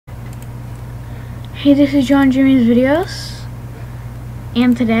Hey, this is John Jimmy's Videos,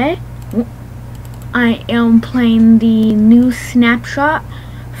 and today I am playing the new Snapshot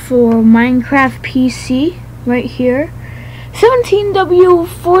for Minecraft PC right here.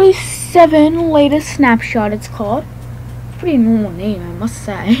 17W47 latest Snapshot it's called. Pretty normal name, I must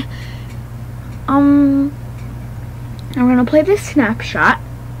say. I'm gonna play this Snapshot,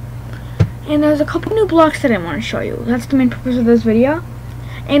 and there's a couple new blocks that I want to show you. That's the main purpose of this video.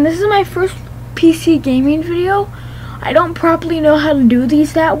 And this is my first PC gaming video. I don't properly know how to do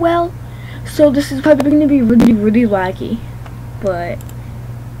these that well, so this is probably going to be really laggy. But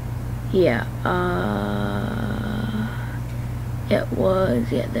yeah,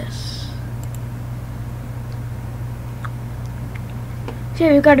 this. So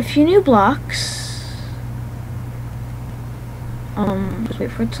yeah, we've got a few new blocks. Just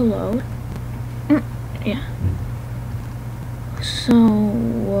wait for it to load. Yeah. So,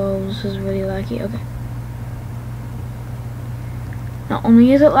 whoa, this is really laggy. Okay. Not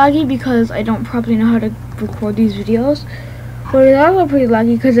only is it laggy because I don't properly know how to record these videos, but it's also pretty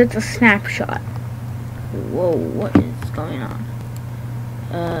laggy because it's a snapshot. Whoa, what is going on?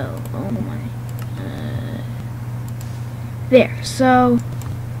 Oh my. There, so,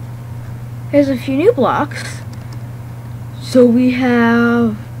 there's a few new blocks. So we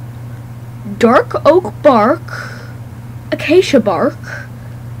have dark oak bark, acacia bark,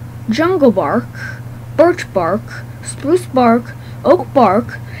 jungle bark, birch bark, spruce bark, oak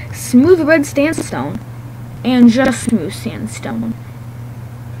bark, smooth red sandstone, and just smooth sandstone.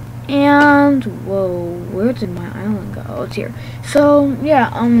 And whoa, where did my island go? Oh, it's here. So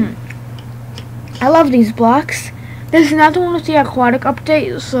yeah, I love these blocks. This is not the one with the aquatic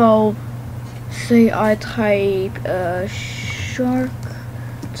update. So say I type shark,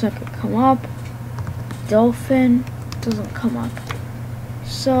 it's not gonna come up. Dolphin doesn't come up.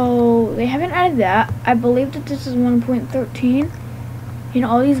 So they haven't added that. I believe that this is 1.13. You know,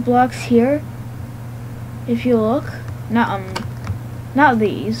 all these blocks here, if you look, not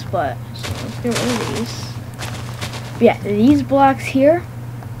these, but so let's get rid of these. But yeah, these blocks here,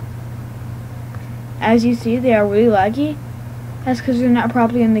 as you see, they are really laggy. That's because they're not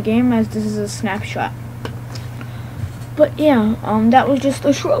properly in the game, as this is a snapshot. But yeah, that was just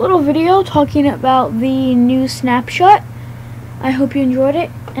a short little video talking about the new Snapshot. I hope you enjoyed it,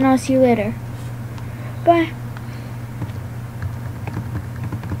 and I'll see you later. Bye.